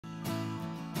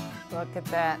Look at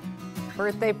that.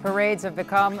 Birthday parades have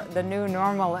become the new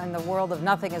normal in the world of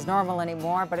nothing is normal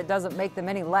anymore, but it doesn't make them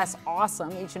any less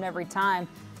awesome each and every time.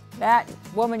 That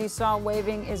woman you saw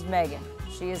waving is Megan.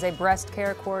 She is a breast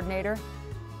care coordinator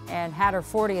and had her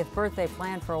 40th birthday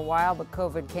planned for a while, but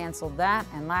COVID canceled that.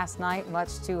 And last night,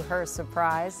 much to her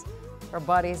surprise, her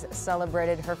buddies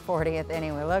celebrated her 40th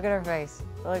anyway. Look at her face.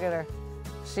 Look at her.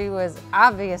 She was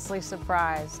obviously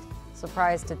surprised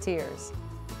to tears.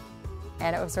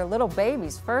 And it was her little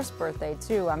baby's first birthday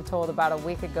too, I'm told, about a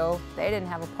week ago. They didn't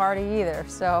have a party either,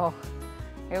 so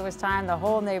it was time the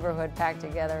whole neighborhood packed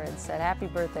together and said, happy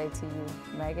birthday to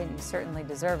you, Megan. You certainly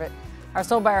deserve it. I was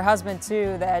told by her husband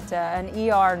too that an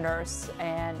ER nurse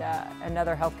and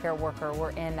another healthcare worker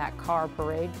were in that car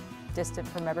parade, distant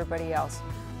from everybody else.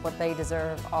 What they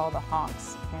deserve, all the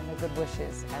honks and the good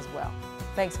wishes as well.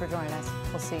 Thanks for joining us.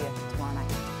 We'll see you tomorrow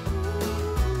night.